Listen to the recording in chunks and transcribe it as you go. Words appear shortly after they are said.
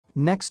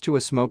Next to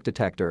a smoke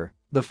detector,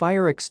 the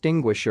fire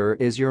extinguisher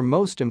is your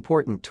most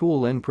important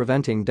tool in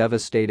preventing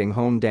devastating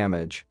home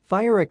damage.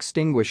 Fire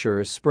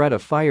extinguishers spread a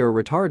fire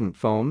retardant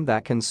foam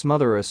that can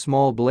smother a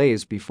small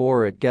blaze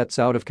before it gets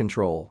out of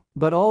control.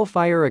 But all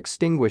fire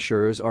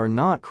extinguishers are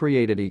not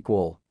created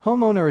equal.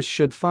 Homeowners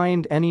should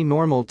find any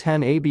normal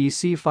 10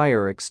 ABC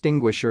fire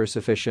extinguisher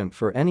sufficient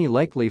for any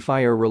likely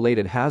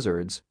fire-related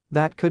hazards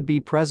that could be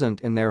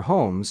present in their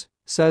homes,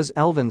 says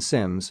Alvin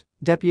Sims,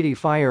 Deputy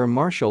Fire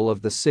Marshal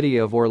of the City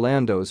of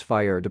Orlando's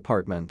Fire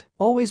Department.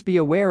 Always be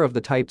aware of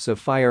the types of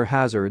fire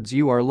hazards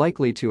you are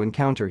likely to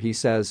encounter, he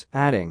says,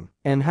 adding,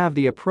 and have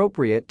the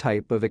appropriate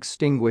type of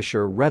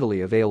extinguisher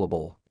readily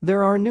available.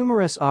 There are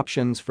numerous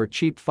options for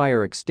cheap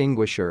fire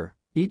extinguisher,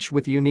 each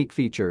with unique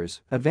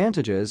features,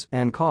 advantages,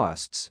 and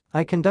costs.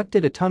 I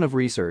conducted a ton of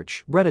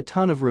research, read a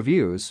ton of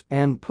reviews,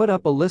 and put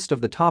up a list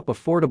of the top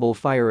affordable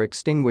fire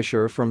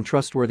extinguisher from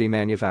trustworthy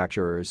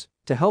manufacturers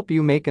to help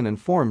you make an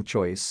informed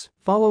choice.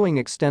 Following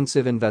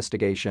extensive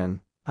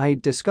investigation, I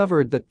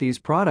discovered that these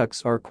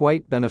products are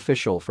quite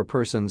beneficial for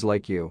persons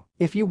like you.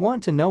 If you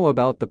want to know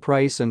about the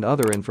price and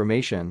other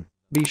information,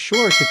 be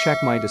sure to check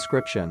my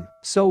description.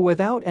 So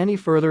without any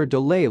further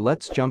delay,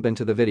 let's jump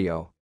into the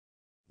video.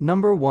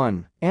 Number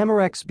 1.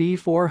 Amerex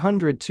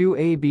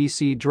B402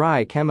 ABC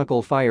Dry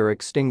Chemical Fire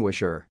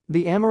Extinguisher.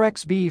 The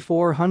Amerex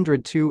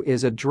B402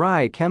 is a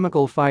dry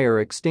chemical fire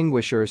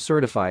extinguisher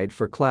certified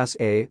for Class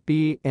A,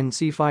 B, and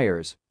C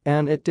fires,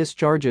 and it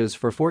discharges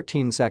for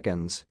 14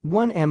 seconds.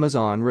 One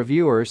Amazon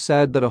reviewer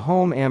said that a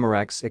home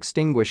Amerex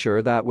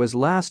extinguisher that was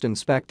last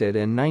inspected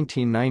in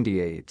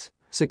 1998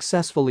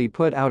 successfully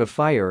put out a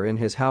fire in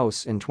his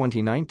house in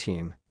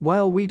 2019.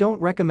 While we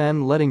don't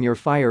recommend letting your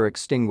fire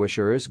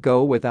extinguishers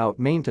go without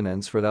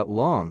maintenance for that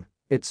long,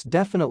 it's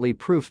definitely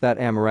proof that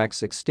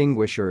Amerex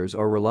extinguishers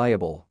are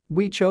reliable.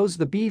 We chose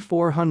the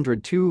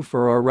B402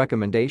 for our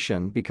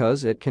recommendation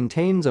because it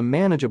contains a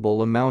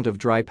manageable amount of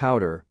dry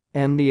powder,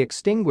 and the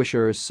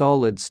extinguisher's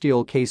solid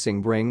steel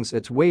casing brings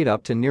its weight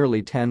up to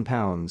nearly 10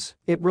 pounds.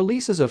 It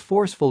releases a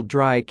forceful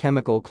dry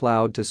chemical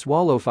cloud to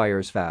swallow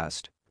fires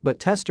fast. But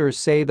testers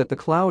say that the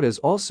cloud is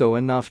also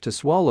enough to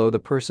swallow the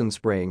person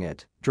spraying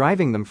it,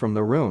 driving them from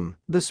the room.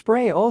 The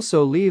spray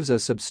also leaves a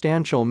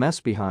substantial mess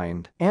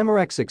behind.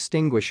 Amerex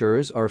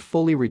extinguishers are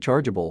fully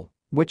rechargeable,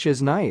 which is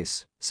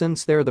nice,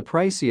 since they're the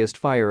priciest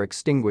fire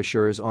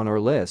extinguishers on our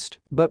list,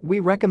 but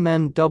we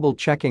recommend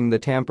double-checking the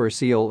tamper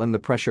seal and the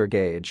pressure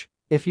gauge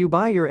if you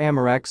buy your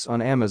Amerex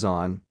on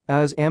Amazon,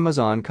 as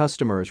Amazon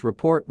customers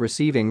report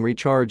receiving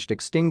recharged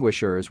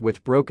extinguishers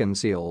with broken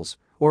seals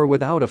or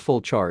without a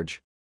full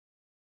charge.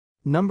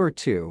 Number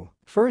 2.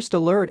 First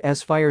Alert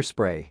S Fire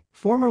Spray.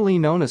 Formerly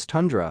known as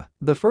Tundra,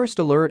 the First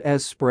Alert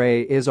S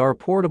spray is our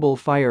portable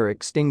fire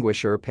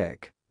extinguisher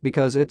pick.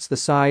 Because it's the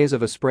size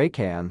of a spray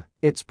can,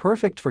 it's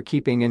perfect for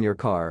keeping in your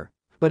car,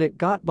 but it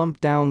got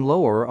bumped down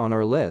lower on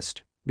our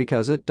list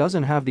because it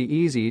doesn't have the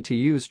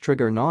easy-to-use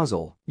trigger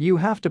nozzle. You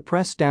have to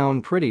press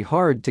down pretty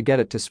hard to get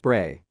it to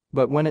spray,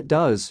 but when it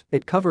does,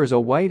 it covers a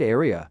wide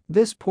area.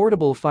 This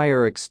portable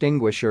fire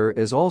extinguisher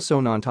is also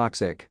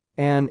non-toxic,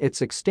 and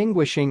its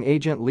extinguishing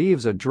agent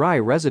leaves a dry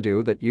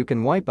residue that you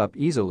can wipe up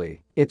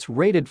easily. It's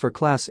rated for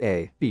Class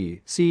A,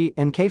 B, C,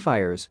 and K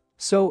fires,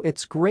 so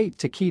it's great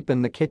to keep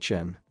in the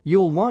kitchen.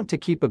 You'll want to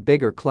keep a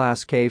bigger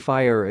Class K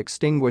fire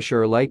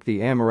extinguisher like the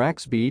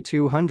Amerex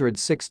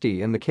B260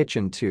 in the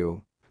kitchen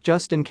too,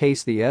 just in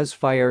case the S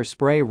fire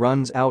spray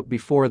runs out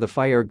before the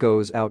fire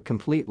goes out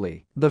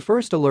completely. The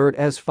First Alert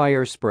S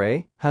fire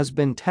spray has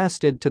been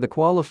tested to the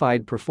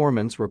qualified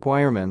performance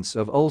requirements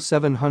of UL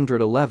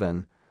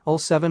 711, UL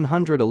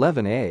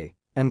 711A,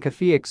 and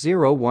CAFIEC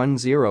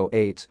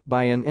 0108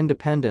 by an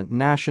independent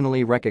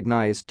nationally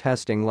recognized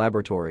testing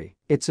laboratory.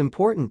 It's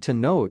important to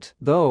note,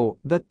 though,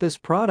 that this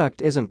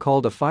product isn't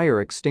called a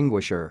fire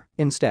extinguisher.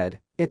 Instead,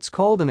 it's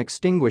called an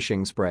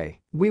extinguishing spray.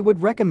 We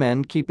would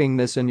recommend keeping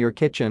this in your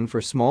kitchen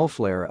for small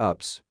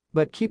flare-ups,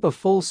 but keep a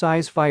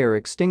full-size fire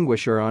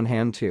extinguisher on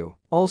hand too.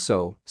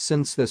 Also,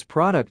 since this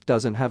product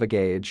doesn't have a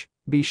gauge,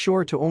 be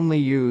sure to only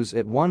use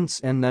it once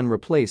and then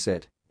replace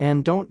it,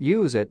 and don't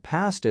use it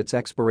past its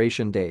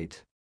expiration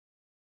date.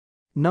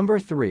 Number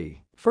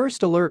 3.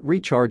 First Alert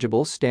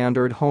Rechargeable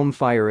Standard Home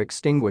Fire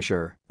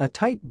Extinguisher. A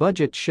tight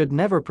budget should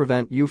never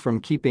prevent you from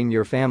keeping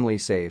your family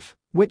safe,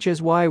 which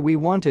is why we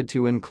wanted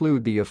to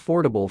include the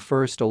affordable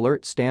First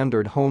Alert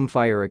Standard Home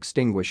Fire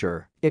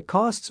Extinguisher. It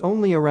costs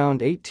only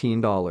around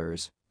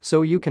 $18,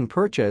 so you can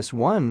purchase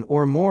one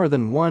or more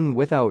than one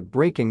without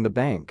breaking the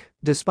bank.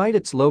 Despite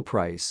its low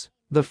price,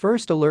 the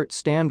First Alert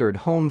Standard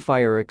Home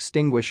Fire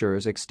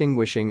Extinguisher's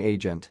extinguishing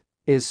agent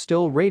is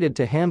still rated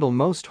to handle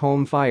most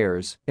home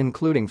fires,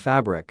 including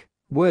fabric,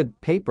 wood,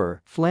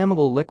 paper,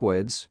 flammable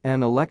liquids,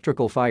 and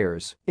electrical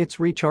fires. It's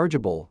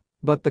rechargeable,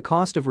 but the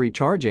cost of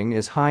recharging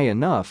is high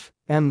enough,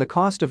 and the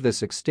cost of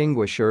this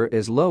extinguisher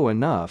is low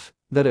enough,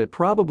 that it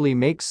probably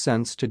makes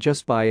sense to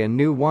just buy a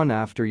new one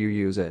after you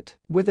use it.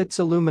 With its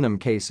aluminum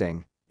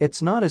casing,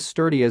 it's not as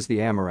sturdy as the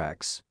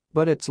Amerex,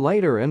 but it's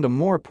lighter and a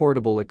more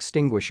portable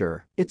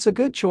extinguisher. It's a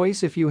good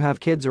choice if you have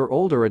kids or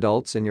older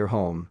adults in your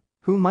home,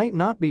 who might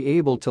not be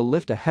able to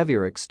lift a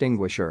heavier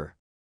extinguisher.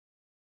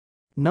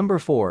 Number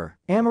 4.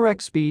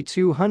 Amerex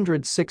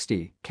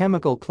B260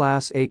 Chemical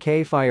Class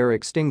AK Fire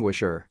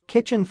Extinguisher.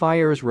 Kitchen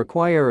fires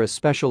require a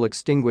special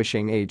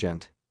extinguishing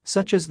agent,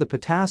 such as the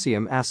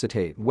potassium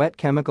acetate wet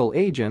chemical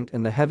agent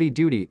in the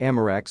heavy-duty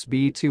Amerex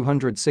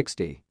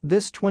B260.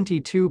 This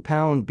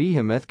 22-pound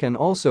behemoth can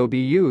also be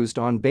used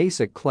on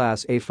basic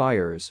Class A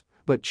fires,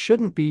 but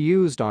shouldn't be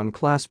used on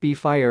Class B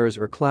fires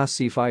or Class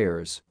C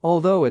fires.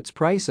 Although its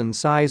price and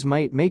size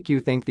might make you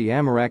think the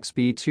Amerex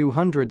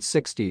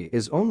B260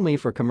 is only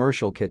for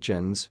commercial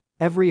kitchens,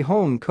 every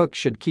home cook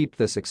should keep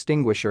this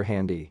extinguisher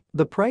handy.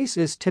 The price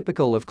is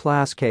typical of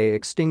Class K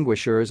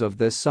extinguishers of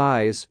this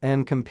size,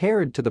 and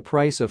compared to the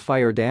price of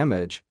fire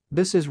damage,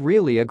 this is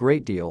really a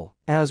great deal.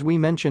 As we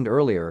mentioned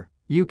earlier,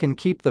 you can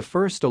keep the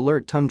First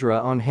Alert Tundra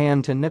on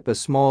hand to nip a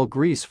small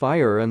grease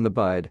fire in the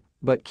bud,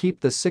 but keep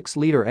the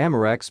 6-liter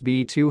Amerex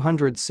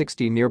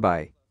B260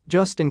 nearby,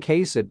 just in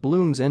case it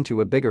blooms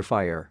into a bigger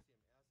fire.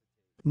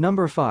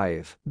 Number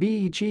 5.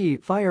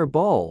 BEG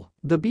Fireball.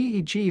 The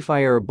BEG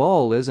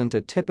Fireball isn't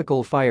a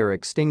typical fire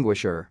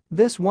extinguisher.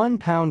 This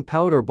 1-pound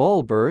powder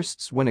ball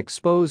bursts when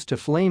exposed to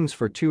flames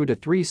for 2 to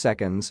 3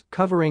 seconds,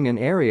 covering an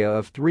area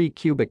of 3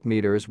 cubic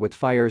meters with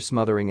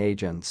fire-smothering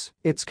agents.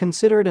 It's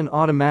considered an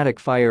automatic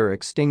fire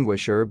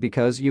extinguisher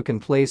because you can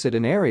place it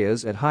in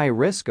areas at high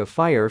risk of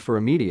fire for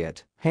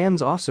immediate,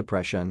 hands-off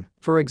suppression.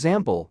 For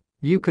example,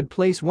 you could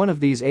place one of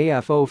these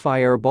AFO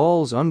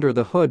fireballs under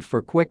the hood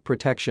for quick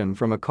protection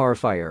from a car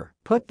fire.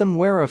 Put them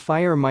where a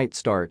fire might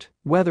start,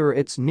 whether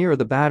it's near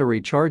the battery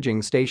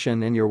charging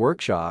station in your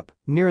workshop,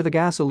 near the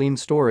gasoline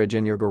storage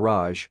in your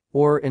garage,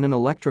 or in an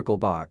electrical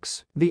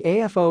box. The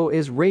AFO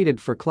is rated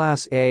for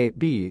Class A,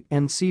 B,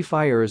 and C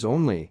fires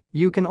only.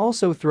 You can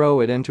also throw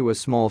it into a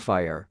small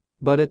fire,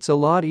 but it's a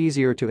lot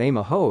easier to aim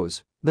a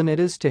hose than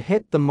it is to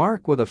hit the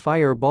mark with a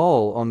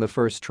fireball on the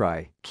first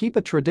try. Keep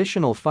a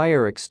traditional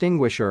fire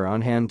extinguisher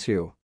on hand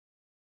too.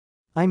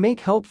 I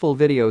make helpful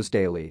videos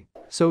daily,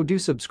 so do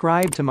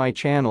subscribe to my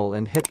channel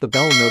and hit the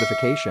bell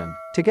notification.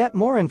 To get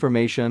more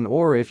information,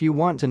 or if you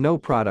want to know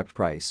product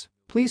price,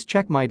 please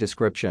check my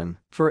description.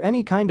 For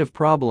any kind of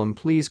problem,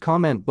 please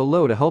comment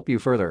below to help you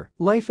further.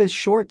 Life is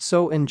short,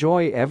 so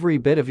enjoy every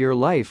bit of your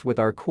life with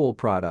our cool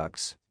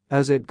products,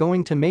 as it's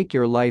going to make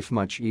your life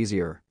much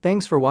easier.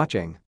 Thanks for watching.